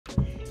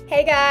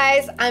Hey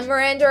guys, I'm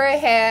Miranda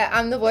here.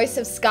 I'm the voice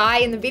of Skye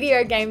in the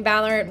video game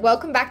Valorant.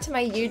 Welcome back to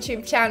my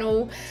YouTube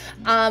channel.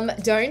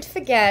 Don't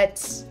forget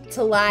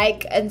to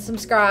like and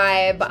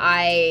subscribe.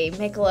 I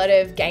make a lot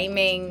of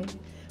gaming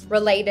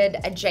related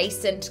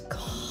adjacent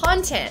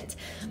content.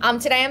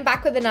 Today I'm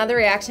back with another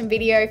reaction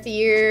video for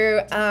you.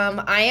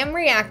 I am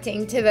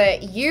reacting to the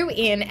You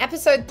In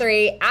Episode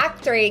 3,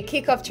 Act 3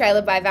 kickoff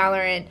trailer by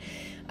Valorant.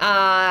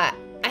 I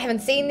haven't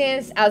seen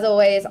this. As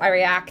always, I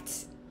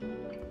react.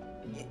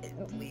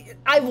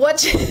 I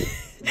watch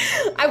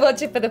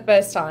it for the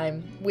first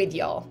time with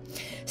y'all.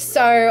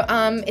 So,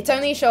 it's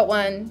only a short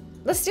one.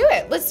 Let's do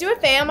it. Let's do it,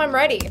 fam. I'm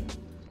ready.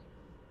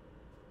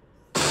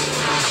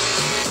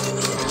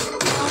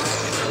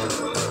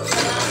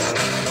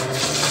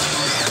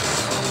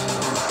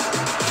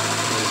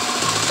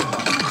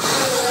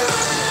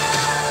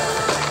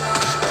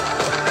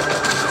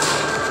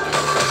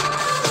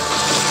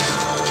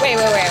 Wait.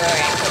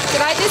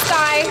 Did I just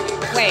die?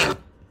 Wait.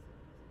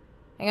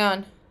 Hang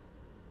on.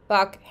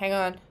 Fuck, hang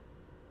on.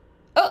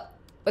 Oh,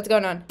 what's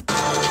going on?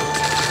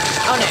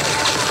 Oh no.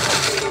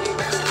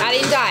 I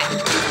didn't die.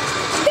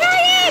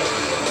 Dang it!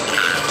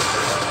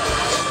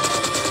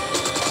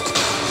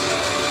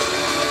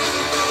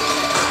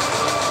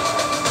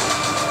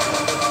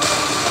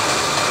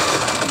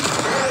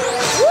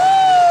 Woo!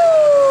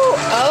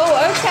 Oh,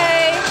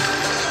 okay.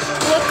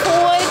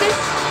 Record.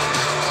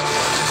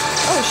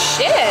 Oh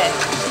shit.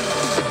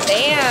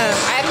 Damn,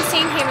 I haven't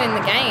seen him in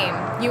the game.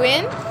 You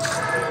in?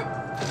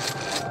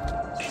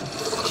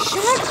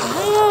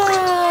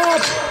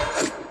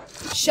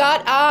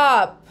 Shut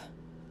up.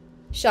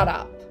 Shut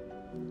up.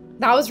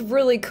 That was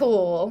really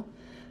cool.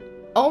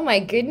 Oh my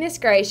goodness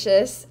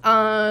gracious.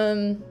 Yeah.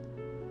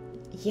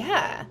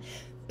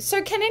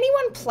 So can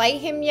anyone play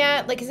him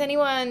yet? Like, has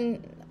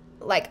anyone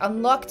like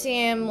unlocked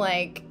him?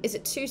 Like, is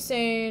it too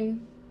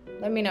soon?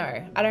 Let me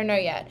know. I don't know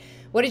yet.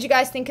 What did you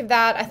guys think of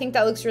that? I think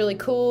that looks really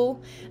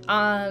cool.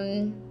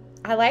 I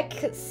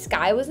like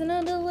Skye was in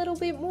it a little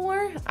bit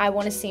more. I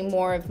want to see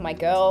more of my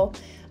girl.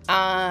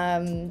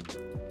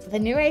 The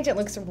new agent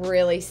looks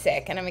really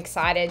sick and I'm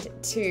excited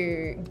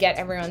to get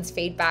everyone's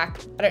feedback.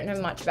 I don't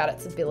know much about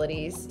his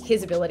abilities,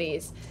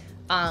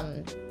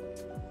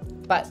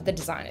 but the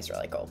design is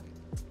really cool.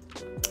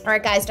 All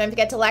right guys, don't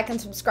forget to like and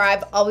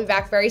subscribe. I'll be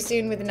back very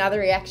soon with another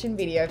reaction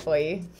video for you.